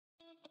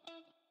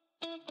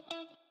Come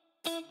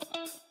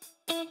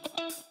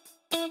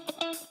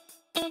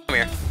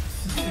here.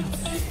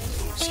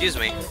 Excuse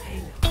me.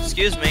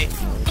 Excuse me.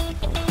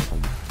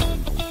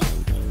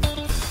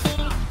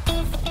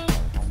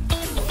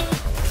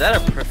 Is that a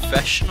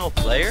professional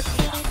player?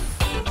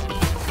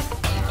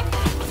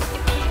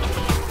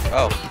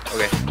 Oh,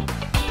 okay.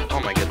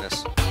 Oh my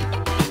goodness.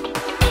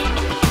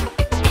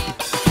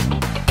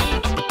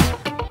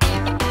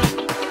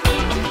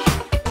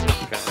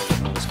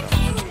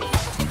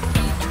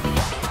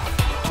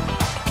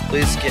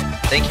 Please get.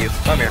 Thank you.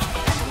 Come here.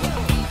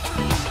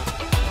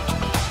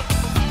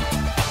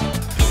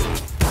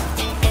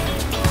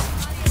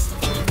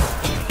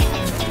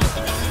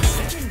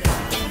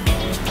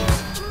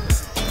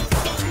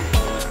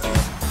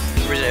 For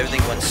some reason,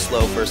 everything went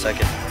slow for a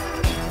second.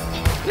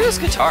 Look at this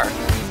guitar.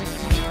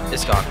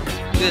 It's gone. Look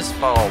at this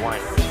bottle of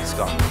wine. It's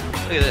gone.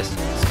 Look at this.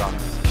 It's gone.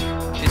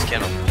 These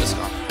candles. It's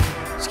gone.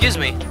 Excuse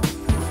me.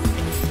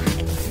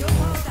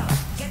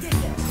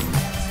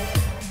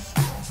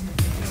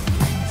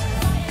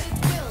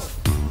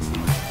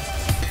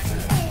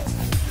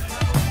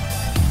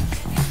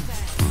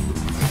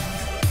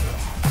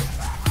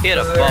 He had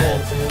a bubble.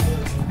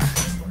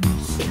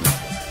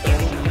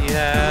 He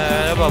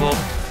had a bubble.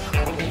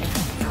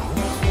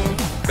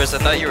 Chris, I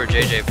thought you were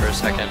JJ for a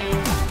second.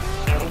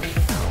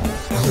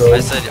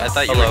 I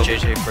thought you were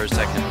JJ for a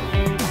second.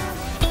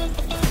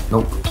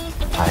 Nope.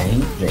 I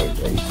ain't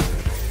JJ.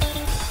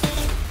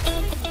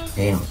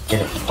 Damn,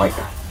 get it right.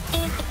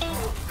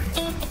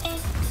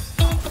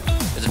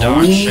 It's a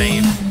darn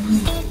shame.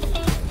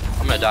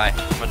 I'm gonna die.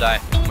 I'm gonna die.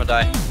 I'm gonna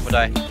die. I'm gonna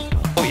die.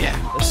 Oh yeah,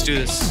 let's do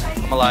this.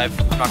 I'm alive.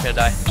 I'm not gonna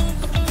die.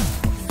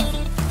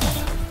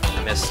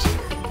 I missed.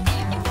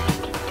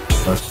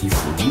 Lucky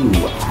for you,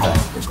 I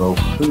have to go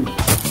poop.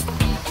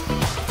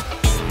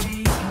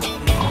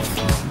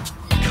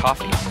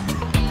 Coffee.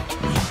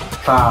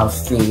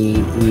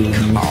 Coffee.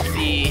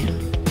 Coffee.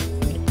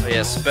 Oh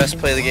yes, best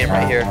play of the game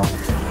right here. I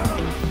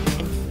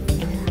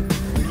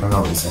don't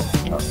know what you said.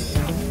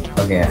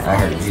 Okay, I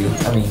heard you.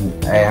 I mean,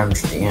 I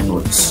understand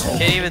what you said.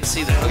 Can't even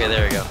see the. Okay,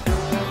 there we go.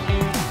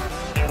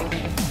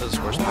 Those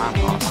worst time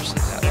monsters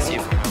like that. Let's see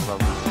if we're gonna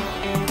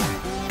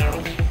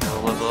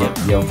level up.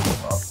 Yep.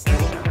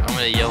 I'm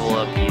gonna level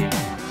up you.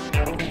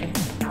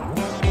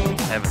 I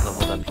haven't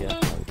leveled up yet.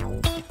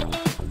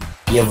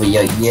 Level up.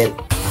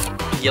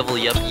 Level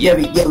up. Yep.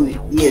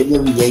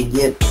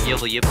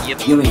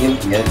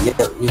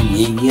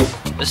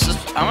 This is.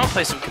 I'm gonna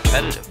play some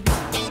competitive.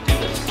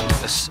 Let's do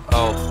this.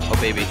 Oh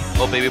baby.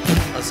 Oh baby.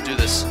 Let's do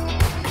this.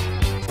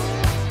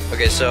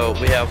 Okay, so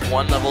we have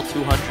one level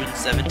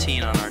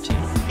 217 on our team.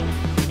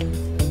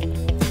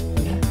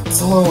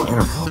 It's a little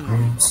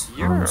inappropriate.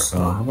 You're So,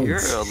 a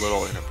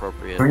little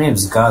inappropriate. her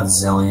name's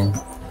Godzillion.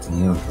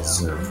 You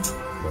deserved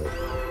what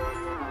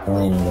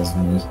Elena does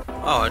me.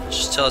 Oh,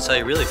 just tell us how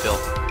you really feel.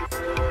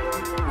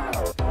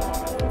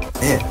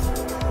 Yeah.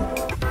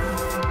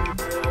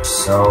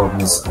 So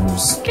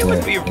misunderstood. It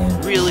would be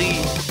and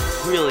really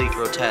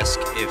grotesque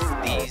if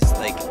these,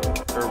 like,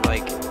 or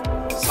like,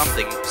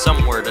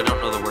 some word, I don't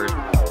know the word.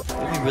 It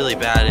would be really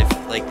bad if,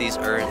 like, these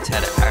urns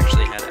had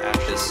actually had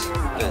this.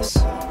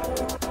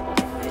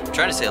 I'm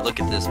trying to say look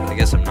at this, but I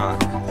guess I'm not.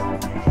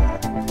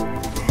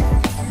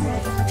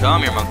 Draw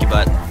me your monkey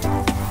butt.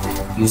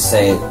 You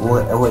say,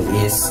 what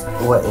is?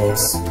 Look at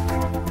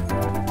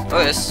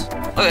this.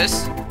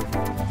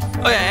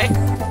 Okay.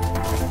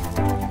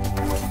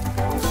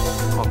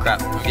 Oh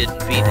crap, I'm getting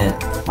beaten.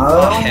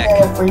 Oh, heck.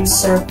 every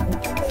serpent.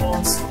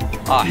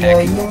 Oh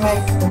Yeah, heck. you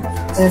make a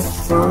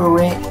difference.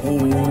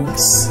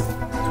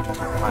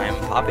 I am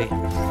Poppy.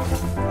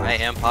 I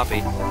am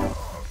Poppy.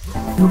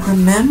 You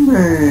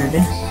remembered.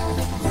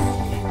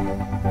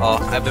 Oh,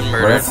 I've been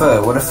murdered.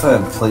 What if a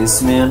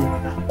policeman,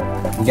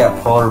 you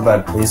got pulled over by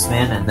a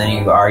policeman, and then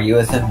you argue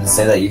with him and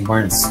say that you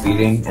weren't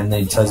speeding, and then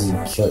he tells you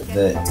to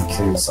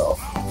kill yourself?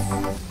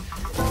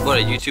 What,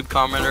 a YouTube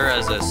commenter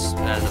as a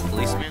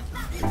policeman?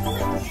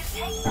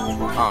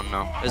 Oh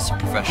no, it's a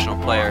professional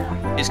player.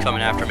 He's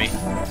coming after me.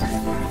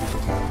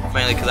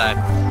 Mainly because I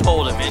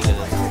pulled him into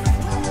this.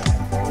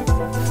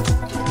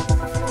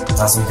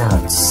 That's some kind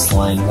of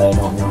slang that I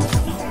don't know.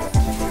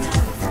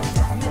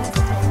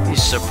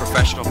 He's a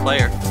professional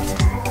player.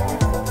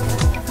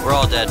 We're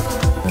all dead.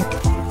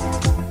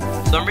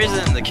 For some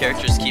reason the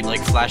characters keep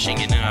like flashing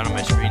in and out of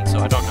my screen, so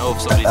I don't know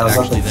if somebody's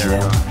actually there or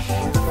not.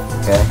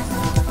 Okay.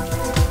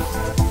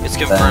 It's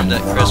confirmed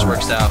that Chris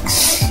works out.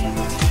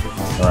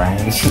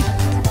 Right.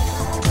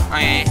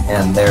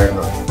 And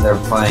they're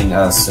playing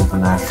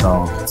Supernatural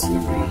on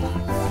TV.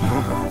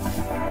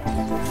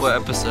 What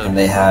episode? And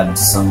they had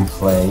some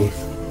play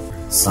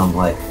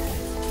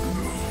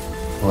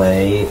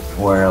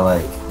where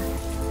like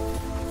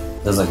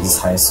there's like this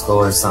high school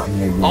or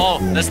something. Oh,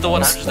 that's the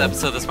 100th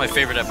episode. That's my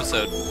favorite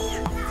episode.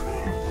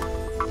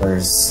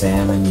 Where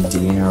Sam and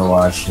Dean are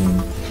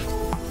watching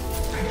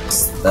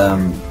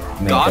them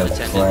make God a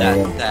attended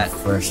play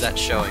that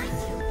showing.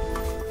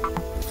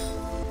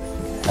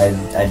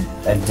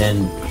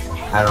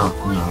 I don't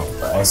know,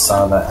 but I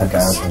saw that a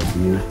guy with a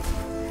view.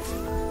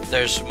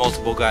 There's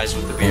multiple guys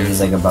with the And beard.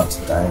 he's like about to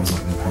die or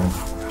something like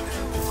that.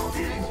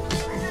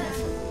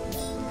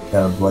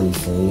 Got a bloody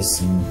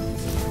face, and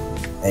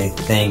I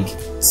think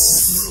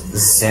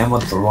Sam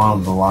with the one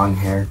with the long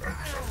hair.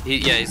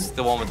 Yeah, he's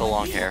the one with the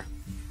long hair.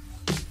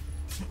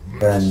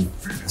 And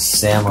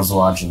Sam was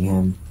watching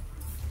him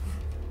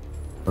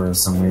for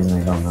some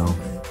reason, I don't know.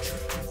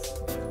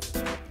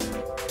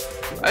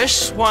 I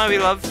just want to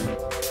be loved.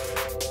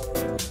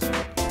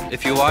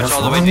 If you watch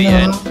all the way to the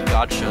end,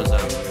 God shows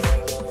up.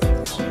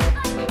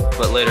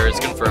 But later it's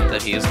confirmed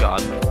that he is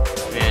God,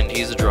 and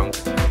he's a drunk.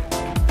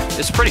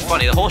 It's pretty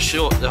funny. The whole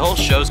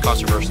show's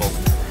controversial.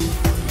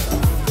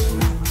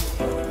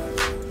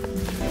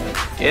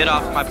 Get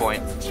off my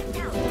point.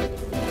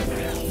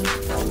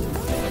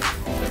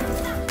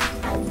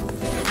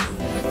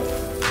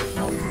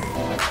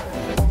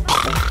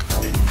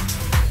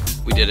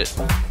 We did it.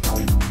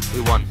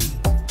 We won.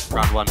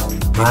 Round 1.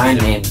 My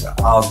name's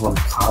Oswald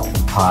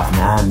Cobblepot,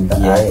 and I'm the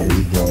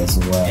Ivy as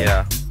well.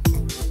 Yeah.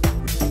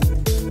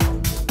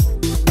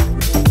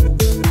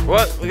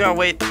 What? We gotta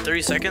wait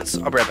 30 seconds?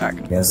 I'll be right back.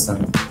 Yes,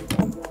 then.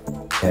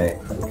 Okay.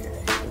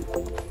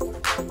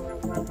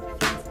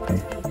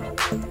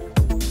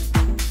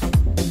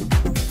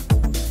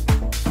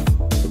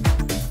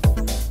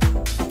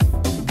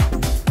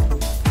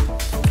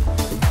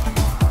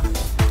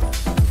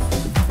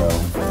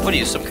 What are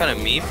you, some kind of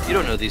meme? You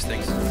don't know these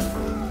things.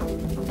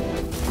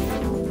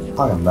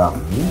 Talking about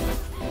me?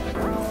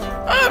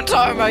 I'm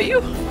talking about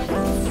you.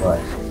 What?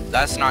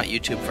 That's not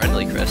YouTube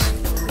friendly, Chris.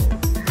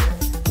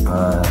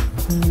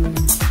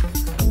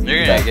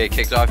 You're gonna get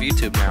kicked off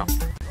YouTube now.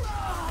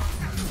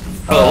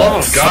 For the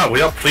love of God, will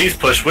y'all please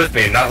push with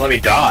me and not let me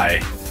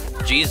die?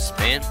 Jesus,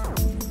 man.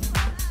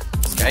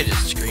 This guy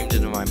just screamed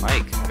into my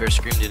mic, or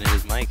screamed into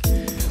his mic.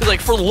 He's like,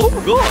 for the love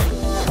of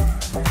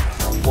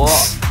God.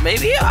 Well,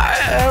 maybe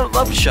I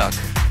love Chuck.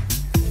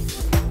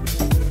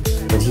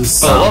 But he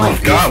For the love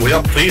of God, will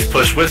y'all please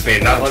push with me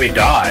and not let me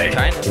die?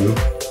 Kind of.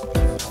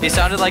 He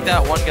sounded like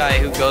that one guy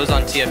who goes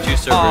on TF2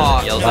 servers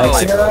and yells at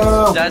like,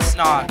 people. That's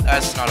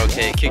not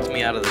okay. It kicked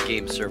me out of the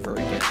game server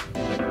again.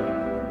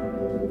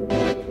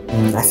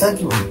 I feel like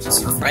you might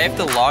just go. I have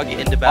to log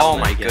into Battle. Oh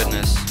my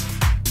goodness.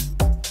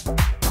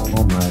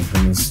 Oh my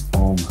goodness.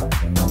 Oh my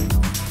goodness.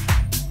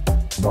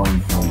 Going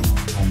home.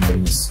 Oh my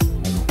goodness.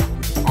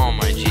 Oh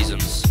my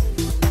Jesus.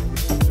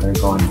 They're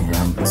going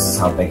ham. This is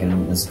how bacon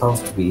is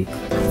supposed to be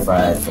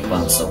fried for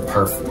lunch, so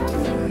perfect.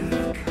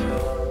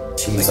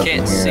 Cheese I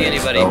can't see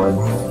anybody.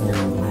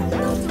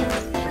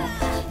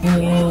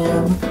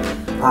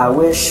 I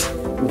wish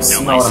you'd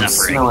smell what I'm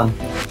smelling.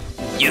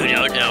 You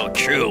don't know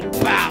true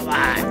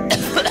power.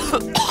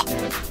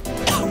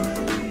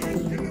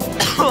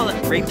 Oh,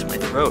 that raped my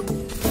throat.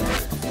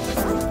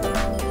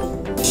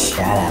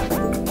 Shut up.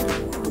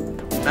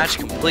 Match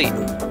complete.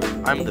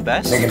 I'm the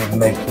best. They're gonna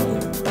make.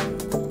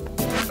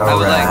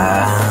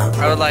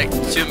 I would like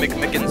 2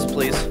 McMickens,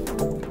 please.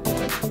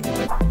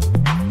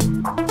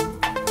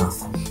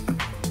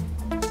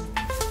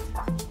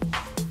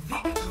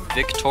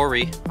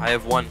 Victory. I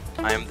have won.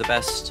 I am the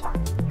best.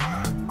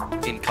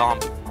 In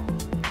comp.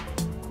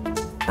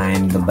 I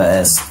am the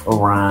best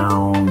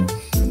around.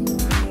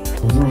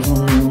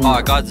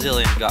 Oh,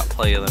 Godzilla got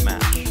play of the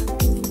match.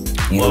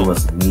 Neither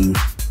was me.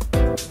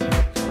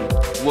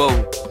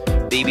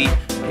 Whoa, baby.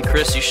 Hey,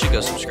 Chris, you should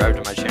go subscribe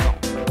to my channel.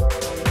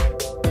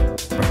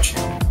 What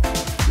channel?